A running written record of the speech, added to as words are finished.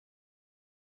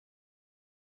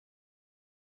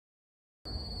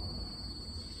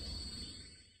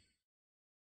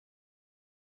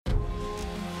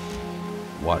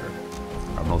water,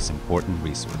 our most important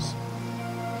resource.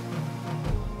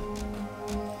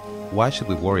 Why should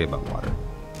we worry about water?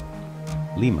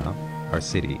 Lima, our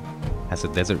city, has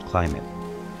a desert climate.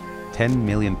 10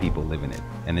 million people live in it,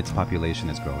 and its population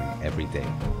is growing every day.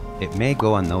 It may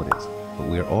go unnoticed, but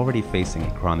we are already facing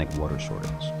a chronic water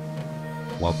shortage.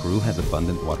 While Peru has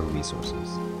abundant water resources,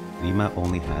 Lima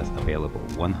only has available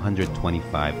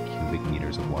 125 cubic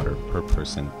meters of water per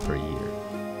person per year.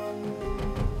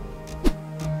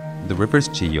 The rivers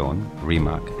Chillon,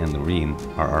 Rimac, and Lurin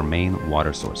are our main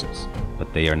water sources,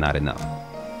 but they are not enough.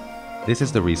 This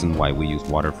is the reason why we use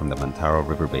water from the Mantaro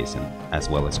River Basin as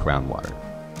well as groundwater.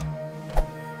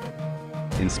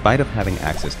 In spite of having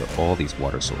access to all these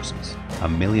water sources,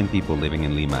 1 million people living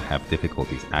in Lima have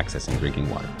difficulties accessing drinking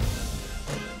water.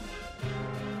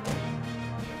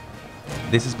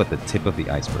 This is but the tip of the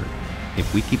iceberg.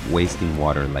 If we keep wasting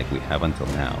water like we have until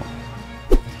now,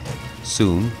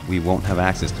 soon we won't have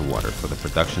access to water for the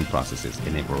production processes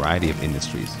in a variety of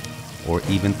industries, or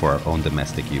even for our own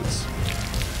domestic use.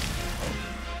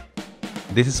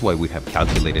 This is why we have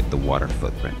calculated the water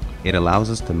footprint. It allows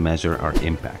us to measure our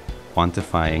impact,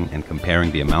 quantifying and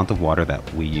comparing the amount of water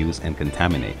that we use and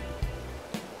contaminate.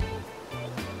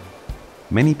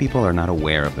 Many people are not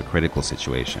aware of the critical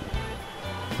situation,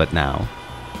 but now,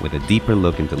 with a deeper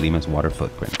look into Lima's water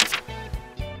footprint,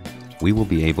 we will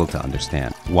be able to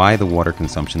understand why the water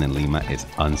consumption in Lima is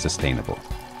unsustainable.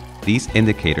 These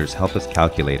indicators help us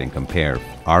calculate and compare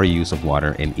our use of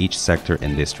water in each sector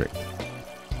and district.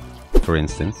 For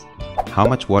instance, how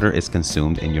much water is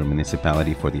consumed in your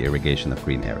municipality for the irrigation of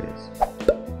green areas?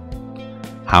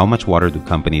 How much water do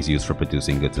companies use for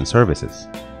producing goods and services?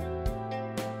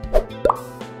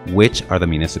 Which are the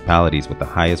municipalities with the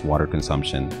highest water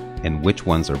consumption, and which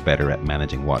ones are better at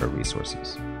managing water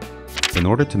resources? In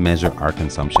order to measure our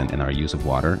consumption and our use of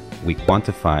water, we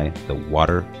quantify the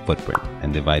water footprint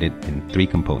and divide it in 3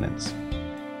 components.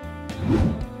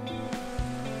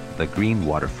 The green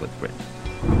water footprint.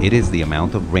 It is the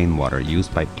amount of rainwater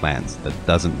used by plants that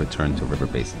doesn't return to river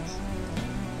basins.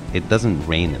 It doesn't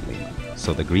rain in Lima,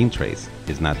 so the green trace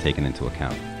is not taken into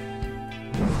account.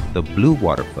 The blue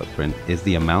water footprint is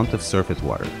the amount of surface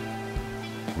water,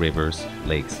 rivers,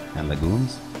 lakes, and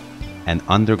lagoons, and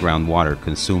underground water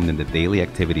consumed in the daily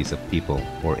activities of people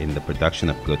or in the production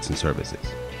of goods and services.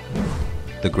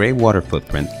 The gray water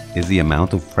footprint is the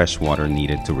amount of fresh water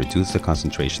needed to reduce the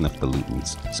concentration of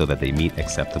pollutants so that they meet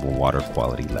acceptable water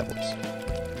quality levels.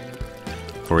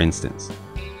 For instance,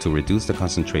 to reduce the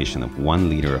concentration of 1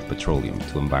 liter of petroleum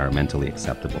to environmentally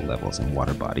acceptable levels in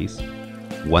water bodies,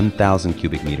 1,000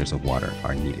 cubic meters of water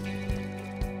are needed.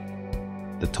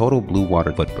 The total blue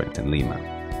water footprint in Lima,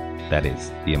 that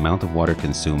is, the amount of water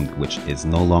consumed which is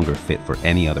no longer fit for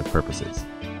any other purposes,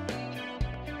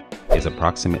 is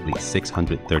approximately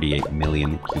 638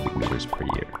 million cubic meters per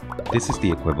year. This is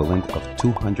the equivalent of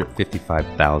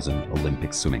 255,000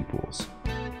 Olympic swimming pools.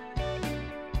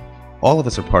 All of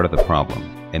us are part of the problem,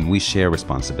 and we share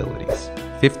responsibilities.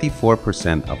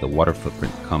 54% of the water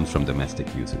footprint comes from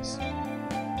domestic uses.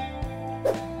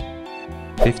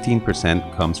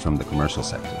 15% comes from the commercial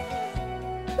sector.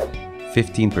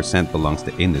 15% belongs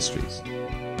to industries.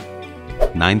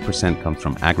 9% comes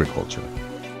from agriculture.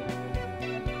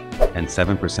 And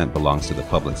 7% belongs to the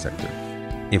public sector.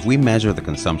 If we measure the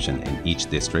consumption in each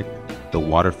district, the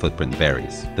water footprint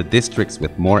varies. The districts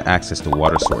with more access to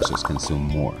water sources consume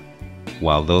more,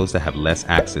 while those that have less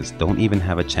access don't even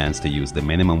have a chance to use the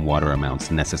minimum water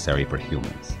amounts necessary for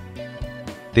humans.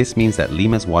 This means that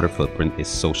Lima's water footprint is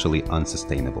socially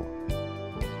unsustainable.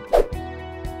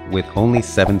 With only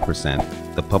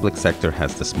 7%, the public sector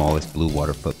has the smallest blue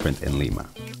water footprint in Lima.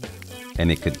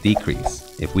 And it could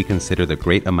decrease if we consider the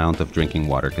great amount of drinking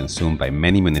water consumed by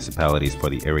many municipalities for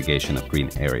the irrigation of green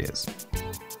areas.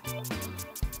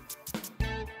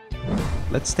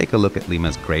 Let's take a look at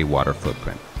Lima's gray water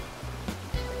footprint.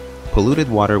 Polluted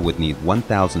water would need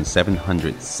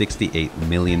 1,768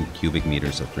 million cubic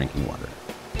meters of drinking water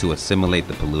to assimilate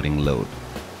the polluting load,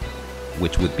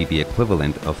 which would be the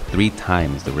equivalent of 3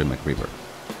 times the Rimac River.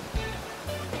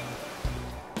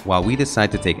 While we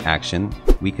decide to take action,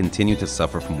 we continue to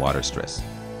suffer from water stress.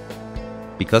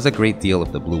 Because a great deal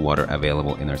of the blue water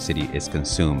available in our city is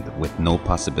consumed with no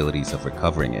possibilities of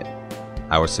recovering it,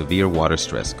 our severe water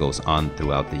stress goes on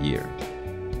throughout the year.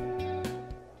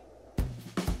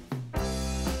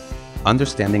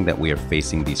 Understanding that we are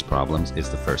facing these problems is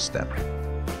the first step.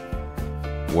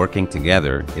 Working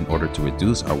together in order to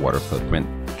reduce our water footprint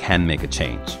can make a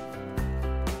change.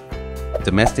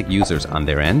 Domestic users on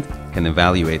their end can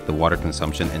evaluate the water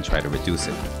consumption and try to reduce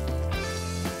it.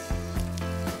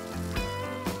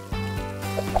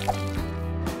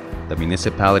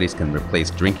 municipalities can replace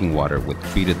drinking water with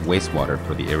treated wastewater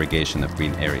for the irrigation of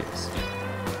green areas.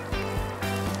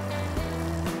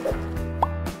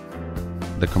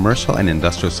 The commercial and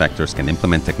industrial sectors can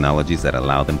implement technologies that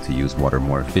allow them to use water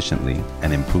more efficiently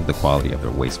and improve the quality of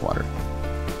their wastewater.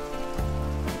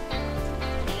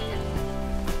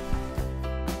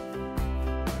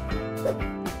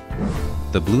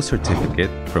 The Blue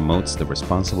Certificate promotes the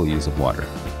responsible use of water.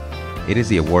 It is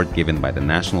the award given by the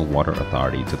National Water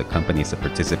Authority to the companies that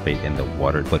participate in the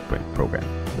Water Footprint program.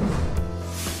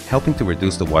 Helping to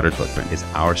reduce the water footprint is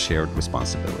our shared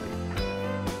responsibility.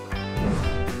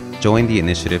 Join the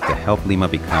initiative to help Lima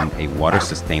become a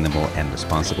water-sustainable and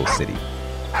responsible city.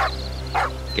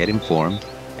 Get informed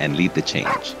and lead the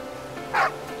change.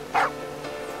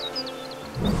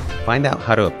 Find out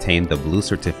how to obtain the Blue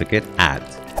Certificate at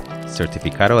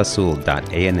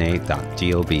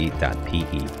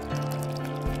certificadoazul.ana.gov.pe.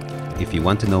 If you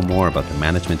want to know more about the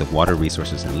management of water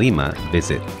resources in Lima,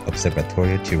 visit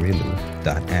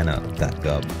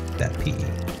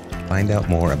observatoriochirilu.ana.gov.pe. Find out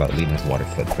more about Lima's water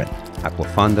footprint.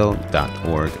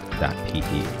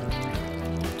 aquafondo.org.pe.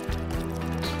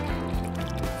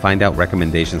 Find out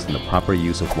recommendations on the proper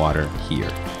use of water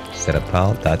here.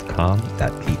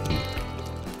 Serapal.com.pe.